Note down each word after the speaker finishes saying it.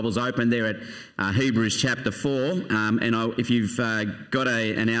Bibles open there at Hebrews chapter 4, if you've got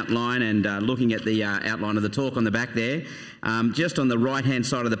an outline and looking at the outline of the talk on the back there, just on the right-hand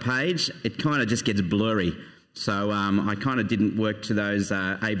side of the page, it kind of just gets blurry. So I kind of didn't work to those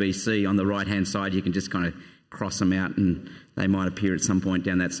ABC on the right-hand side. You can just kind of cross them out and they might appear at some point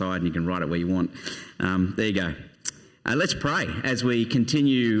down that side and you can write it where you want. There you go. Let's pray as we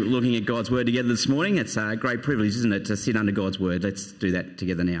continue looking at God's Word together this morning. It's a great privilege, isn't it, to sit under God's Word. Let's do that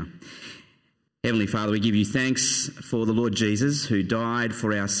together now. Heavenly Father, we give you thanks for the Lord Jesus who died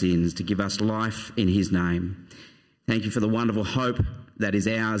for our sins to give us life in his name. Thank you for the wonderful hope that is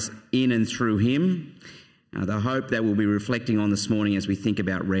ours in and through him, the hope that we'll be reflecting on this morning as we think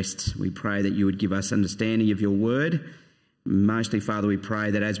about rest. We pray that you would give us understanding of your Word. Mostly, Father, we pray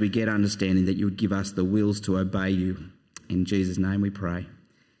that as we get understanding that you would give us the wills to obey you. In Jesus' name we pray.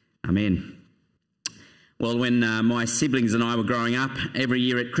 Amen. Well, when my siblings and I were growing up, every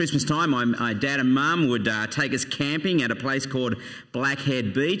year at Christmas time, my dad and mum would take us camping at a place called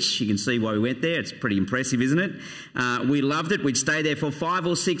Blackhead Beach. You can see why we went there. It's pretty impressive, isn't it? We loved it. We'd stay there for 5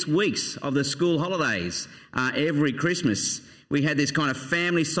 or 6 weeks of the school holidays every Christmas. We had this kind of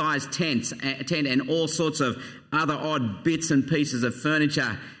family-sized tent and all sorts of other odd bits and pieces of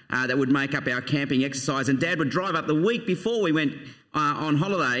furniture that would make up our camping exercise. And Dad would drive up the week before we went on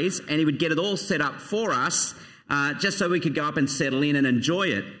holidays and he would get it all set up for us just so we could go up and settle in and enjoy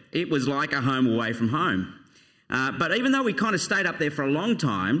it. It was like a home away from home. But even though we kind of stayed up there for a long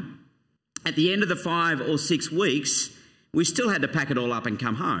time, at the end of the 5 or 6 weeks, we still had to pack it all up and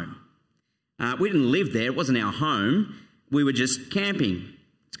come home. We didn't live there. It wasn't our home. We were just camping.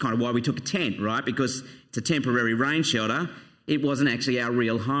 It's kind of why we took a tent, right? Because it's a temporary rain shelter. It wasn't actually our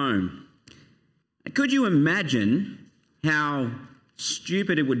real home. Could you imagine how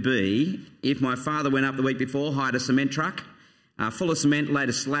stupid it would be if my father went up the week before, hired a cement truck, full of cement, laid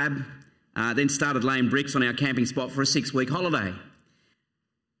a slab, then started laying bricks on our camping spot for a 6-week holiday?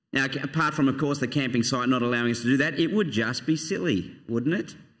 Now, apart from, of course, the camping site not allowing us to do that, it would just be silly, wouldn't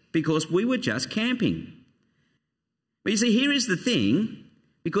it? Because we were just camping. But you see, here is the thing,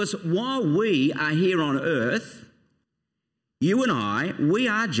 because while we are here on earth, you and I, we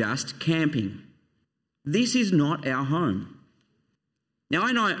are just camping. This is not our home. Now,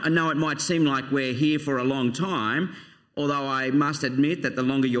 I know it might seem like we're here for a long time, although I must admit that the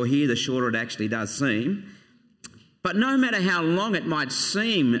longer you're here, the shorter it actually does seem. But no matter how long it might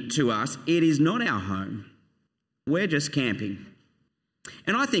seem to us, it is not our home. We're just camping.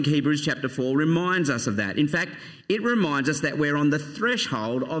 And I think Hebrews chapter 4 reminds us of that. In fact, it reminds us that we're on the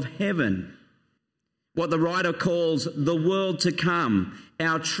threshold of heaven, what the writer calls the world to come,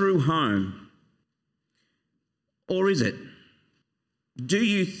 our true home. Or is it? Do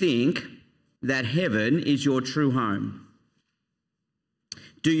you think that heaven is your true home?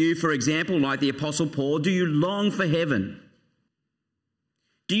 Do you, for example, like the Apostle Paul, do you long for heaven?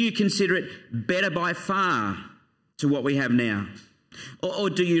 Do you consider it better by far to what we have now? Or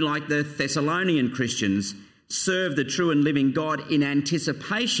do you, like the Thessalonian Christians, serve the true and living God in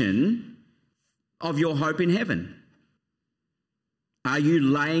anticipation of your hope in heaven? Are you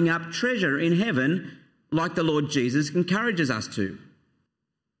laying up treasure in heaven like the Lord Jesus encourages us to?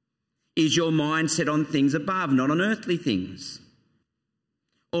 Is your mind set on things above, not on earthly things?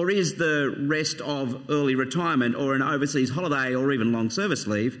 Or is the rest of early retirement or an overseas holiday or even long service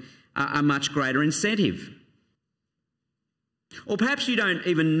leave a much greater incentive? Or perhaps you don't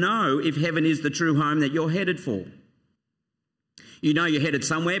even know if heaven is the true home that you're headed for. You know you're headed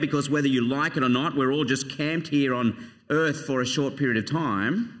somewhere because whether you like it or not, we're all just camped here on earth for a short period of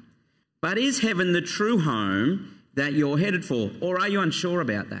time. But is heaven the true home that you're headed for? Or are you unsure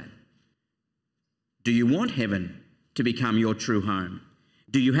about that? Do you want heaven to become your true home?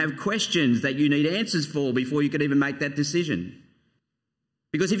 Do you have questions that you need answers for before you could even make that decision?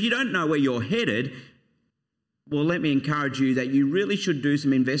 Because if you don't know where you're headed, well, let me encourage you that you really should do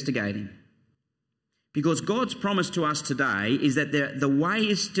some investigating. Because God's promise to us today is that the way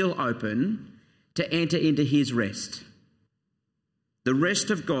is still open to enter into his rest. The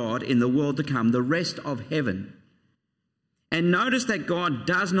rest of God in the world to come, the rest of heaven. And notice that God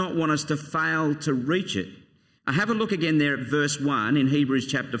does not want us to fail to reach it. Have a look again there at verse 1 in Hebrews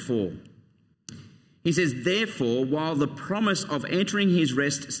chapter 4. He says, therefore, while the promise of entering his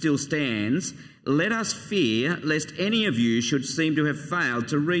rest still stands, let us fear lest any of you should seem to have failed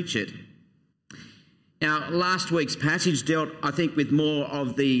to reach it. Now, last week's passage dealt, I think, with more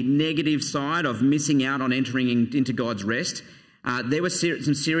of the negative side of missing out on entering into God's rest. There were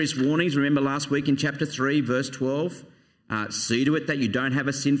some serious warnings. Remember last week in chapter 3, verse 12, see to it that you don't have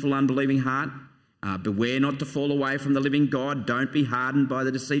a sinful, unbelieving heart. Beware not to fall away from the living God. Don't be hardened by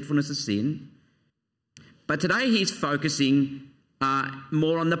the deceitfulness of sin. But today he's focusing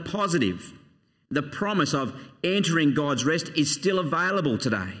more on the positive. The promise of entering God's rest is still available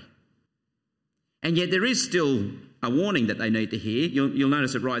today. And yet there is still a warning that they need to hear. You'll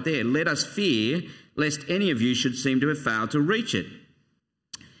notice it right there. Let us fear lest any of you should seem to have failed to reach it.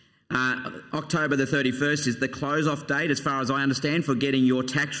 October the 31st is the close-off date, as far as I understand, for getting your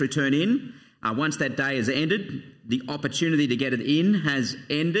tax return in. Once that day has ended, the opportunity to get it in has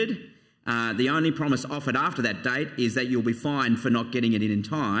ended. The only promise offered after that date is that you'll be fined for not getting it in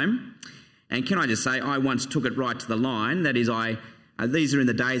time. And can I just say, I once took it right to the line. That is, these are in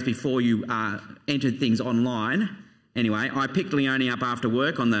the days before you entered things online. Anyway, I picked Leonie up after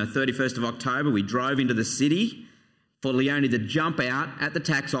work on the 31st of October. We drove into the city for Leonie to jump out at the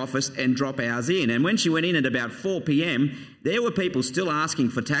tax office and drop ours in. And when she went in at about 4 p.m, there were people still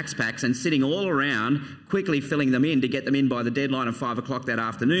asking for tax packs and sitting all around, quickly filling them in to get them in by the deadline of 5 o'clock that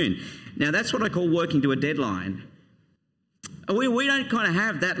afternoon. Now, that's what I call working to a deadline. We don't kind of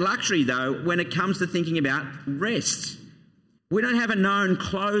have that luxury, though, when it comes to thinking about rest. We don't have a known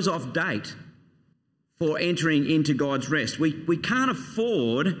close-off date for entering into God's rest. We can't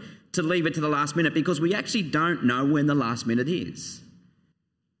afford to leave it to the last minute because we actually don't know when the last minute is.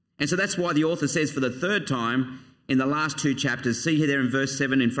 And so that's why the author says for the third time in the last 2 chapters, see here there in verse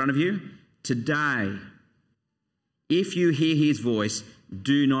 7 in front of you, today, if you hear his voice,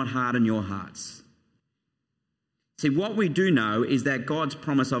 do not harden your hearts. See, what we do know is that God's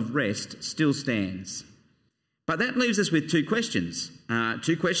promise of rest still stands. But that leaves us with 2 questions.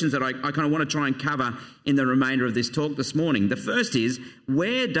 2 questions that I kind of want to try and cover in the remainder of this talk this morning. The first is,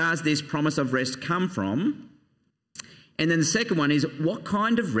 where does this promise of rest come from? And then the second one is, what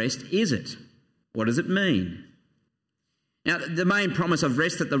kind of rest is it? What does it mean? Now, the main promise of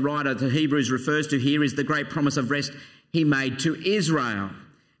rest that the writer to Hebrews refers to here is the great promise of rest he made to Israel.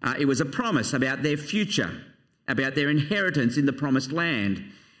 It was a promise about their future, about their inheritance in the promised land.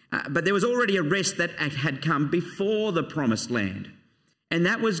 But there was already a rest that had come before the promised land. And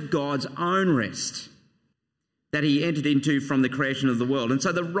that was God's own rest that he entered into from the creation of the world. And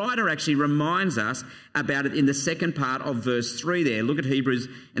so the writer actually reminds us about it in the second part of verse 3 there. Look at Hebrews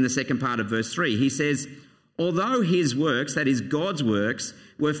in the second part of verse 3. He says, although his works, that is God's works,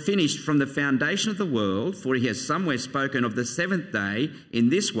 were finished from the foundation of the world, for he has somewhere spoken of the seventh day in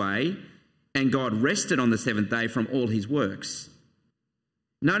this way, and God rested on the seventh day from all his works.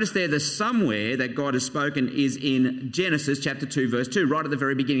 Notice there the somewhere that God has spoken is in Genesis chapter 2 verse 2, right at the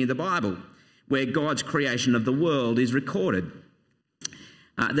very beginning of the Bible, where God's creation of the world is recorded.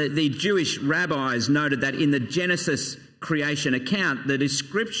 The Jewish rabbis noted that in the Genesis creation account, the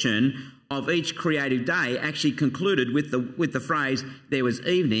description of each creative day actually concluded with the phrase, there was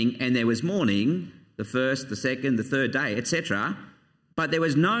evening and there was morning, the first, the second, the third day, etc. But there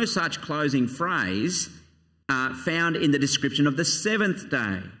was no such closing phrase found in the description of the seventh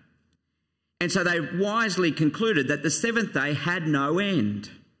day. And so they wisely concluded that the seventh day had no end.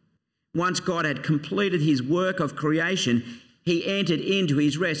 Once God had completed his work of creation, he entered into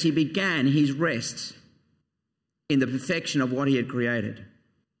his rest. He began his rest in the perfection of what he had created.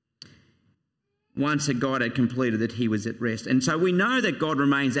 Once God had completed it, he was at rest. And so we know that God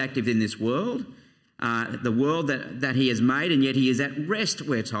remains active in this world, the world that he has made, and yet he is at rest,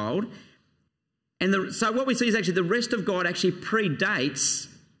 we're told. And so what we see is actually the rest of God actually predates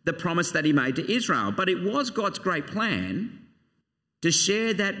the promise that he made to Israel. But it was God's great plan to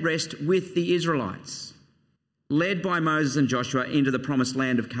share that rest with the Israelites, led by Moses and Joshua into the promised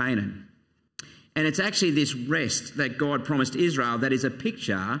land of Canaan. And it's actually this rest that God promised Israel that is a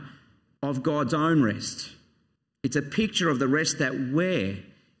picture of God's own rest. It's a picture of the rest that we're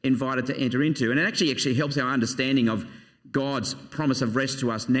invited to enter into. And it actually helps our understanding of God's promise of rest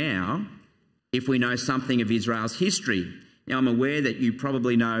to us now, if we know something of Israel's history. Now, I'm aware that you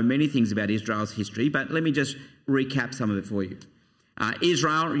probably know many things about Israel's history, but let me just recap some of it for you.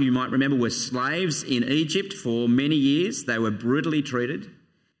 Israel, you might remember, were slaves in Egypt for many years. They were brutally treated.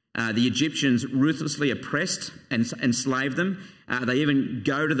 The Egyptians ruthlessly oppressed and enslaved them. They even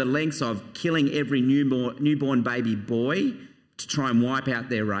go to the lengths of killing every newborn baby boy to try and wipe out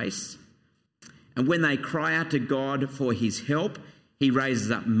their race. And when they cry out to God for his help, he raises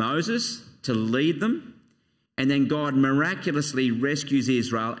up Moses to lead them, and then God miraculously rescues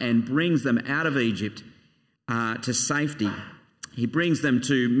Israel and brings them out of Egypt to safety. He brings them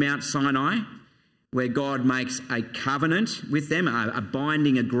to Mount Sinai, where God makes a covenant with them, a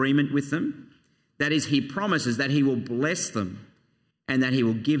binding agreement with them. That is, he promises that he will bless them and that he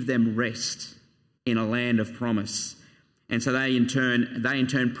will give them rest in a land of promise. And so they in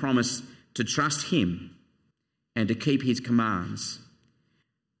turn promise to trust him and to keep his commands.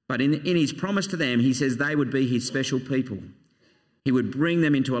 But in his promise to them, he says they would be his special people. He would bring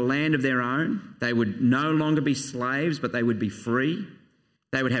them into a land of their own. They would no longer be slaves, but they would be free.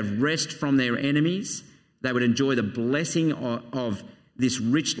 They would have rest from their enemies. They would enjoy the blessing of this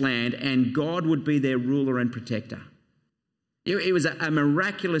rich land, and God would be their ruler and protector. It was a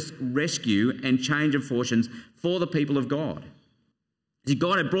miraculous rescue and change of fortunes for the people of God. See,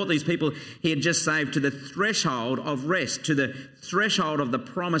 God had brought these people he had just saved to the threshold of rest, to the threshold of the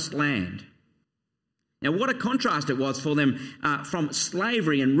promised land. Now, what a contrast it was for them from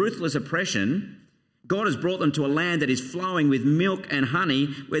slavery and ruthless oppression. God has brought them to a land that is flowing with milk and honey,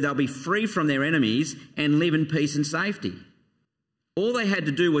 where they'll be free from their enemies and live in peace and safety. All they had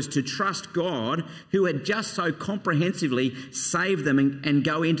to do was to trust God, who had just so comprehensively saved them and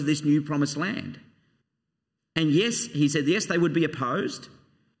go into this new promised land. And yes, he said, yes, they would be opposed,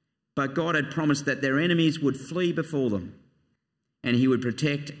 but God had promised that their enemies would flee before them and he would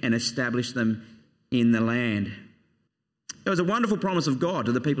protect and establish them in the land. It was a wonderful promise of God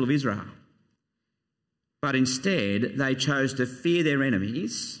to the people of Israel. But instead, they chose to fear their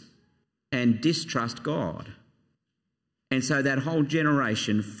enemies and distrust God. And so that whole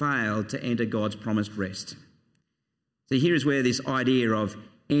generation failed to enter God's promised rest. So here is where this idea of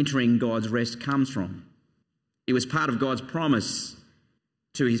entering God's rest comes from. It was part of God's promise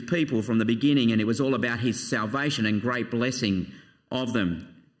to his people from the beginning, and it was all about his salvation and great blessing of them.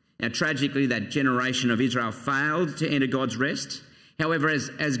 Now, tragically, that generation of Israel failed to enter God's rest. However,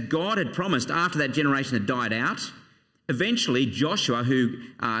 as God had promised, after that generation had died out, eventually Joshua, who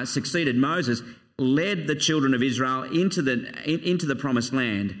succeeded Moses, led the children of Israel into the promised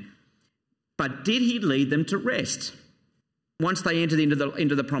land. But did he lead them to rest once they entered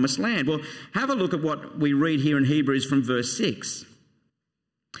into the promised land? Well, have a look at what we read here in Hebrews from verse 6.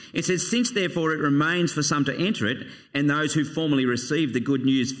 It says, "Since therefore it remains for some to enter it, and those who formerly received the good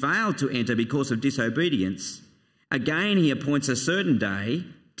news failed to enter because of disobedience, again he appoints a certain day,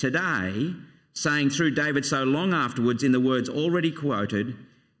 today, saying through David so long afterwards in the words already quoted,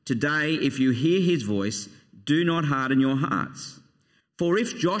 'Today, if you hear his voice, do not harden your hearts.' For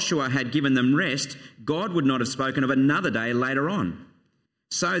if Joshua had given them rest, God would not have spoken of another day later on.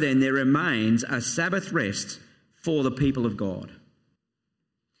 So then there remains a Sabbath rest for the people of God."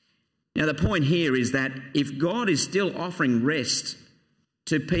 Now the point here is that if God is still offering rest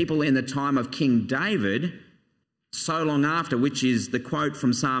to people in the time of King David, so long after, which is the quote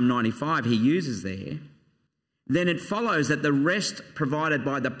from Psalm 95 he uses there, then it follows that the rest provided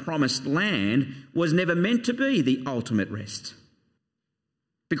by the promised land was never meant to be the ultimate rest.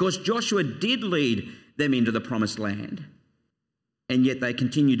 Because Joshua did lead them into the promised land, and yet they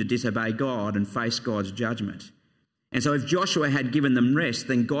continued to disobey God and face God's judgment. And so if Joshua had given them rest,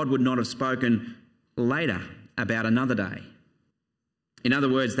 then God would not have spoken later about another day. In other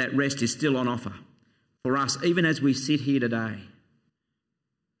words, that rest is still on offer for us, even as we sit here today.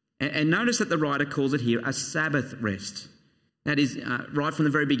 And notice that the writer calls it here a Sabbath rest. That is, right from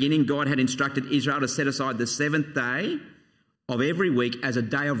the very beginning, God had instructed Israel to set aside the seventh day of every week as a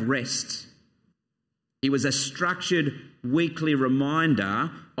day of rest. It was a structured weekly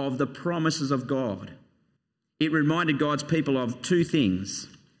reminder of the promises of God. It reminded God's people of two things.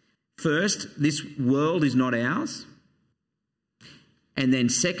 First, this world is not ours. And then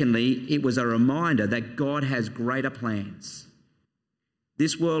secondly, it was a reminder that God has greater plans.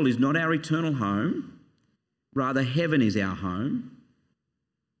 This world is not our eternal home. Rather, heaven is our home.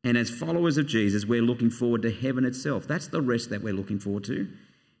 And as followers of Jesus, we're looking forward to heaven itself. That's the rest that we're looking forward to.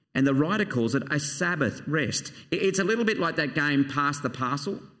 And the writer calls it a Sabbath rest. It's a little bit like that game Pass the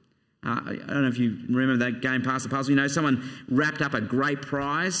Parcel. I don't know if you remember that game Pass the Parcel. You know, someone wrapped up a great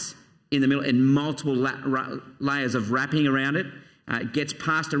prize in the middle and multiple layers of wrapping around it. It gets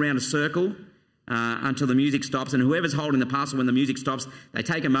passed around a circle until the music stops, and whoever's holding the parcel when the music stops, they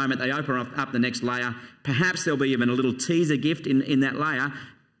take a moment, they open up the next layer. Perhaps there'll be even a little teaser gift in that layer,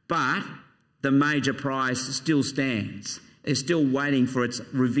 but the major prize still stands. They're still waiting for its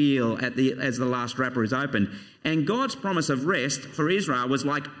reveal as the last wrapper is opened. And God's promise of rest for Israel was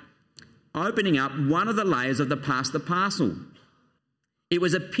like opening up one of the layers of the Pass the Parcel. It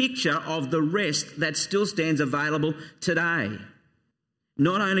was a picture of the rest that still stands available today,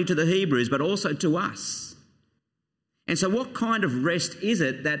 not only to the Hebrews, but also to us. And so what kind of rest is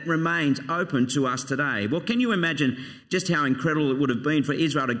it that remains open to us today? Well, can you imagine just how incredible it would have been for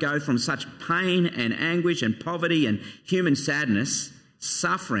Israel to go from such pain and anguish and poverty and human sadness,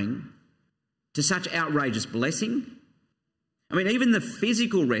 suffering, to such outrageous blessing? I mean, even the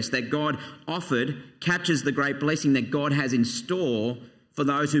physical rest that God offered captures the great blessing that God has in store for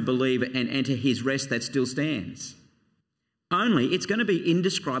those who believe and enter his rest that still stands. Only it's going to be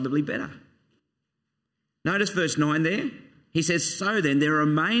indescribably better. Notice verse 9 there. He says, "So then there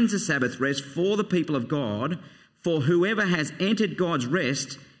remains a Sabbath rest for the people of God, for whoever has entered God's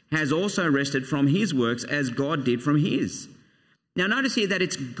rest has also rested from his works as God did from his." Now notice here that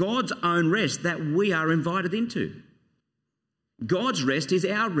it's God's own rest that we are invited into. God's rest is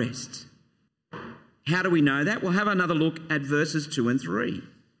our rest. How do we know that? We'll have another look at verses 2 and 3.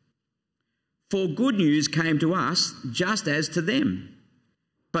 "For good news came to us just as to them.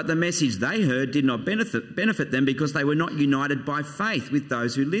 But the message they heard did not benefit them because they were not united by faith with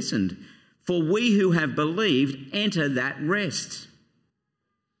those who listened. For we who have believed enter that rest."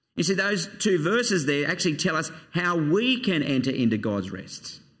 You see, those two verses there actually tell us how we can enter into God's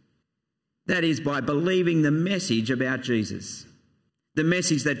rest. That is by believing the message about Jesus. The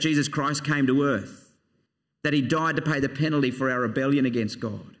message that Jesus Christ came to earth. That he died to pay the penalty for our rebellion against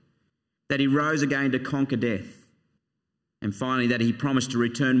God. That he rose again to conquer death. And finally, that he promised to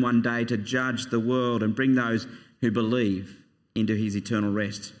return one day to judge the world and bring those who believe into his eternal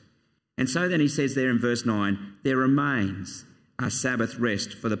rest. And so then he says there in verse 9, there remains a Sabbath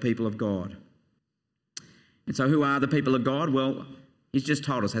rest for the people of God. And so who are the people of God? Well, he's just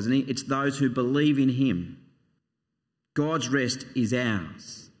told us, hasn't he? It's those who believe in him. God's rest is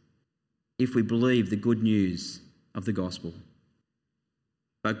ours if we believe the good news of the gospel.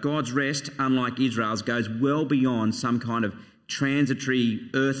 But God's rest, unlike Israel's, goes well beyond some kind of transitory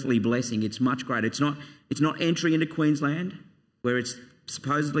earthly blessing. It's much greater. It's not entry into Queensland, where it's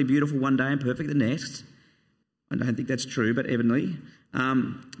supposedly beautiful one day and perfect the next. I don't think that's true, but evidently.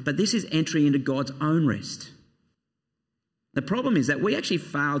 But this is entry into God's own rest. The problem is that we actually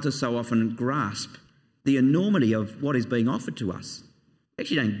fail to so often grasp the enormity of what is being offered to us.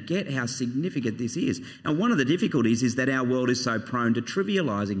 Actually don't get how significant this is. And one of the difficulties is that our world is so prone to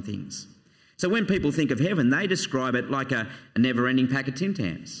trivialising things. So when people think of heaven, they describe it like a never-ending pack of Tim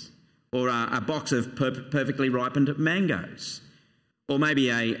Tams, or a box of perfectly ripened mangoes, or maybe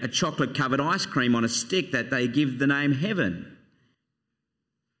a chocolate-covered ice cream on a stick that they give the name heaven.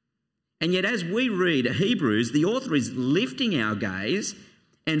 And yet as we read Hebrews, the author is lifting our gaze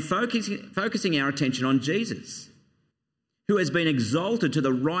and focusing our attention on Jesus, who has been exalted to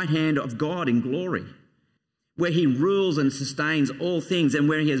the right hand of God in glory, where he rules and sustains all things and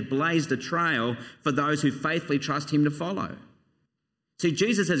where he has blazed a trail for those who faithfully trust him to follow. See,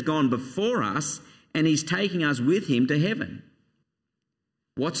 Jesus has gone before us and he's taking us with him to heaven.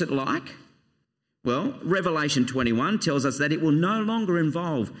 What's it like? Well, Revelation 21 tells us that it will no longer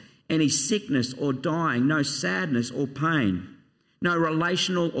involve any sickness or dying, no sadness or pain, no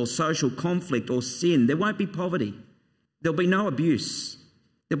relational or social conflict or sin. There won't be poverty. There'll be no abuse.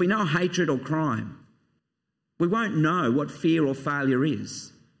 There'll be no hatred or crime. We won't know what fear or failure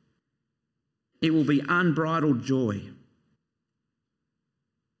is. It will be unbridled joy.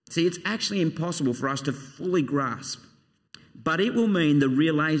 See, it's actually impossible for us to fully grasp, but it will mean the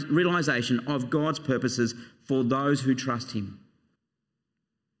realisation of God's purposes for those who trust him.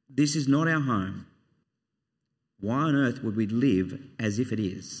 This is not our home. Why on earth would we live as if it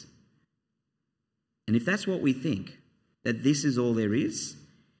is? And if that's what we think, that this is all there is,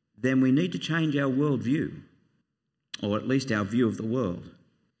 then we need to change our worldview, or at least our view of the world.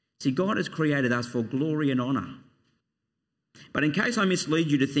 See, God has created us for glory and honour. But in case I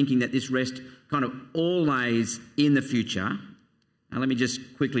mislead you to thinking that this rest kind of all lays in the future, now let me just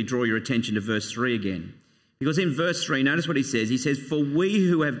quickly draw your attention to verse 3 again. Because in verse 3, notice what he says. He says, "For we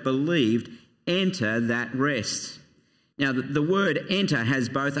who have believed enter that rest." Now, the word enter has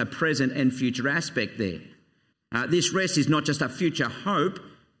both a present and future aspect there. This rest is not just a future hope.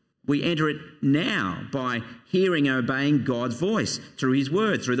 We enter it now by hearing and obeying God's voice through his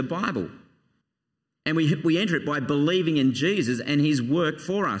word, through the Bible. And we enter it by believing in Jesus and his work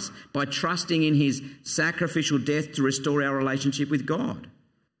for us, by trusting in his sacrificial death to restore our relationship with God.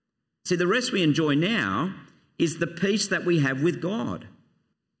 See, the rest we enjoy now is the peace that we have with God.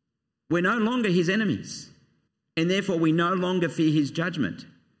 We're no longer his enemies, and therefore we no longer fear his judgment.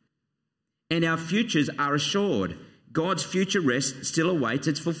 And our futures are assured. God's future rest still awaits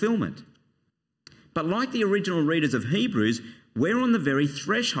its fulfillment. But like the original readers of Hebrews, we're on the very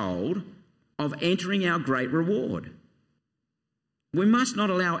threshold of entering our great reward. We must not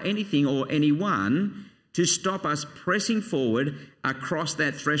allow anything or anyone to stop us pressing forward across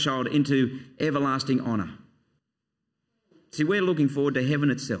that threshold into everlasting honour. See, we're looking forward to heaven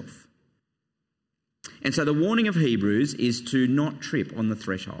itself. And so the warning of Hebrews is to not trip on the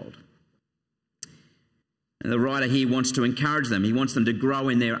threshold. And the writer here wants to encourage them. He wants them to grow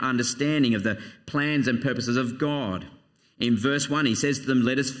in their understanding of the plans and purposes of God. In verse 1, he says to them,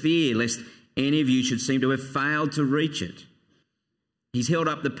 "Let us fear, lest any of you should seem to have failed to reach it." He's held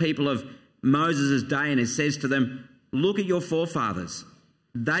up the people of Moses' day and he says to them, "Look at your forefathers.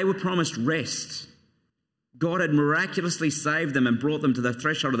 They were promised rest. God had miraculously saved them and brought them to the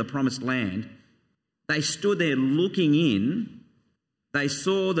threshold of the promised land. They stood there looking in. They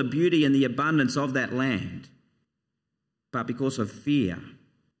saw the beauty and the abundance of that land. But because of fear,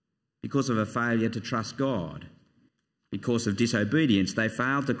 because of a failure to trust God, because of disobedience, they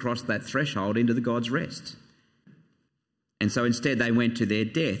failed to cross that threshold into the God's rest. And so instead they went to their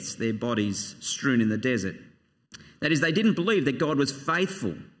deaths, their bodies strewn in the desert." That is, they didn't believe that God was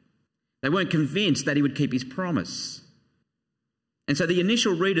faithful. They weren't convinced that he would keep his promise. And so the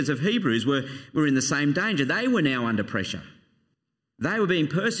initial readers of Hebrews were in the same danger. They were now under pressure. They were being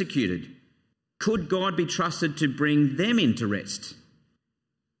persecuted. Could God be trusted to bring them into rest?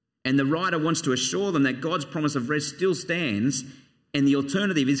 And the writer wants to assure them that God's promise of rest still stands, and the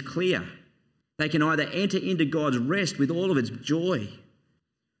alternative is clear. They can either enter into God's rest with all of its joy,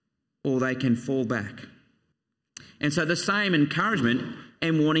 or they can fall back. And so the same encouragement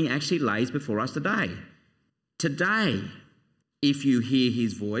and warning actually lays before us today. Today, if you hear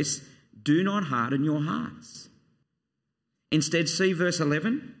his voice, do not harden your hearts. Instead, see verse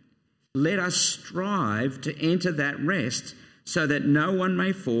 11. Let us strive to enter that rest so that no one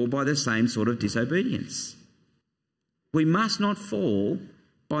may fall by the same sort of disobedience. We must not fall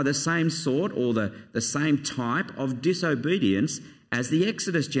by the same sort or the same type of disobedience as the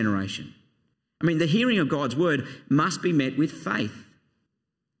Exodus generation. I mean, the hearing of God's word must be met with faith,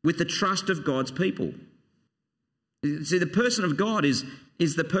 with the trust of God's people. See, the person of God is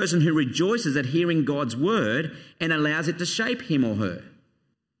the person who rejoices at hearing God's word and allows it to shape him or her.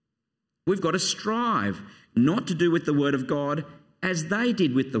 We've got to strive not to do with the word of God as they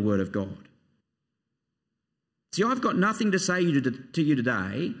did with the word of God. See, I've got nothing to say to you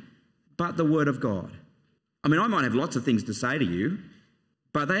today but the word of God. I mean, I might have lots of things to say to you,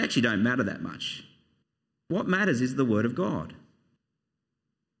 but they actually don't matter that much. What matters is the word of God.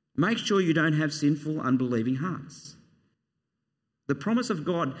 Make sure you don't have sinful, unbelieving hearts. The promise of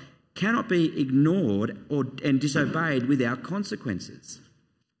God cannot be ignored and disobeyed without consequences.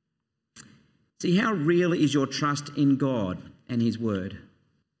 See, how real is your trust in God and his word?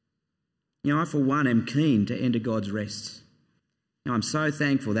 You know, I for one am keen to enter God's rest. Now, I'm so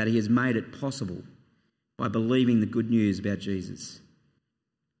thankful that he has made it possible by believing the good news about Jesus.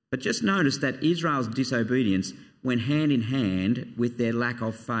 But just notice that Israel's disobedience went hand in hand with their lack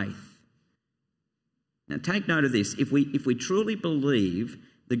of faith. Now, take note of this. If we truly believe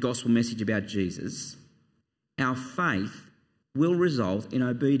the gospel message about Jesus, our faith will result in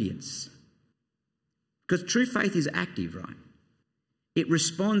obedience. Because true faith is active, right? It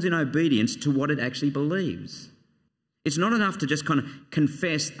responds in obedience to what it actually believes. It's not enough to just kind of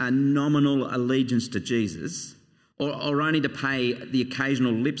confess a nominal allegiance to Jesus or only to pay the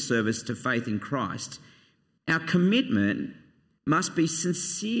occasional lip service to faith in Christ. Our commitment must be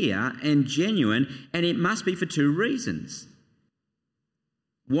sincere and genuine, and it must be for two reasons: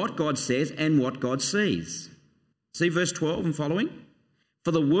 what God says and what God sees. See verse 12 and following? For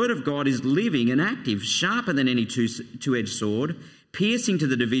the word of God is living and active, sharper than any two-edged sword, piercing to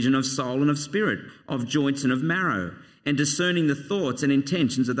the division of soul and of spirit, of joints and of marrow, and discerning the thoughts and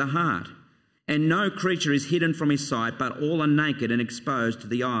intentions of the heart. And no creature is hidden from his sight, but all are naked and exposed to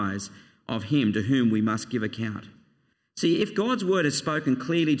the eyes of him to whom we must give account. See, if God's word is spoken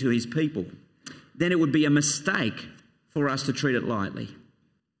clearly to his people, then it would be a mistake for us to treat it lightly.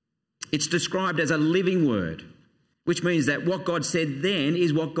 It's described as a living word, which means that what God said then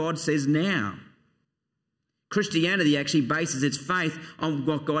is what God says now. Christianity actually bases its faith on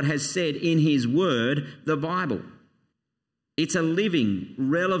what God has said in his word, the Bible. It's a living,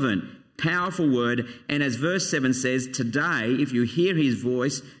 relevant, powerful word, and as verse 7 says, today, if you hear his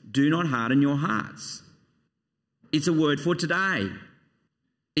voice, do not harden your hearts. It's a word for today.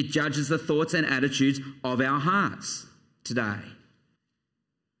 It judges the thoughts and attitudes of our hearts today.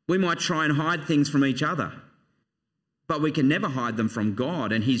 We might try and hide things from each other, but we can never hide them from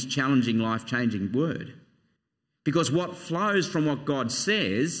God and his challenging, life-changing word. Because what flows from what God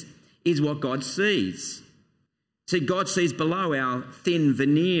says is what God sees. See, God sees below our thin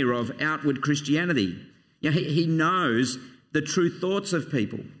veneer of outward Christianity. You know, he knows the true thoughts of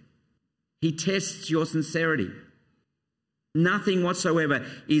people. He tests your sincerity. Nothing whatsoever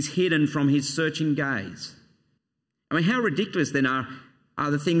is hidden from his searching gaze. I mean, how ridiculous then are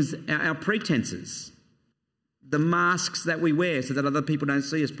the things, our pretenses, the masks that we wear so that other people don't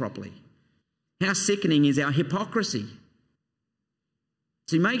see us properly. How sickening is our hypocrisy.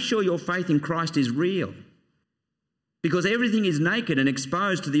 So make sure your faith in Christ is real. because everything is naked and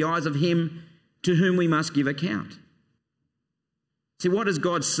exposed to the eyes of him to whom we must give account. See, what does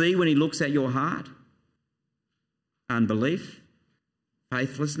God see when he looks at your heart? Unbelief,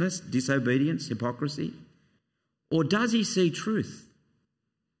 faithlessness, disobedience, hypocrisy? Or does he see truth,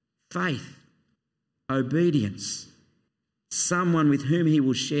 faith, obedience, someone with whom he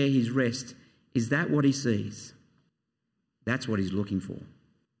will share his rest? Is that what he sees? That's what he's looking for.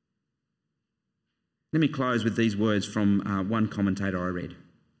 Let me close with these words from one commentator I read.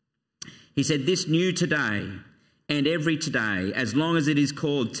 He said, "This new today and every today, as long as it is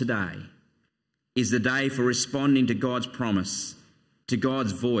called today, is the day for responding to God's promise, to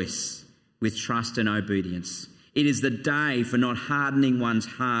God's voice with trust and obedience. It is the day for not hardening one's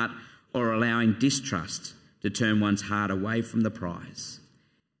heart or allowing distrust to turn one's heart away from the prize,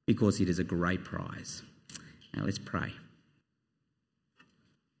 because it is a great prize." Now let's pray.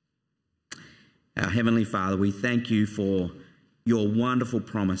 Our Heavenly Father, we thank you for your wonderful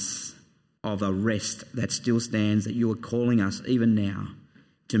promise of a rest that still stands, that you are calling us even now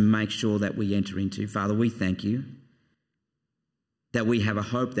to make sure that we enter into. Father, we thank you that we have a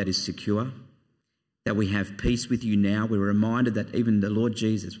hope that is secure, that we have peace with you now. We're reminded that even the Lord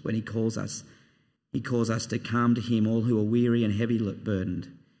Jesus, when he calls us to come to him, all who are weary and heavy burdened,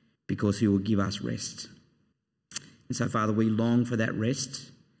 because he will give us rest. And so, Father, we long for that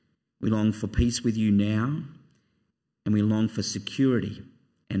rest. We long for peace with you now, and we long for security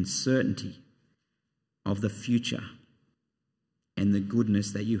and certainty of the future and the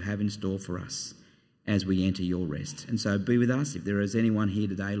goodness that you have in store for us as we enter your rest. And so be with us. If there is anyone here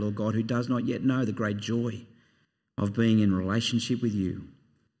today, Lord God, who does not yet know the great joy of being in relationship with you,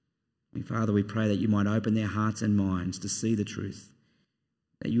 Father, we pray that you might open their hearts and minds to see the truth,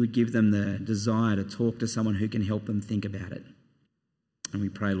 that you would give them the desire to talk to someone who can help them think about it. And we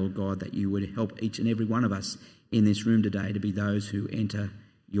pray, Lord God, that you would help each and every one of us in this room today to be those who enter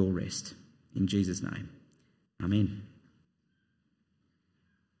your rest. In Jesus' name, amen.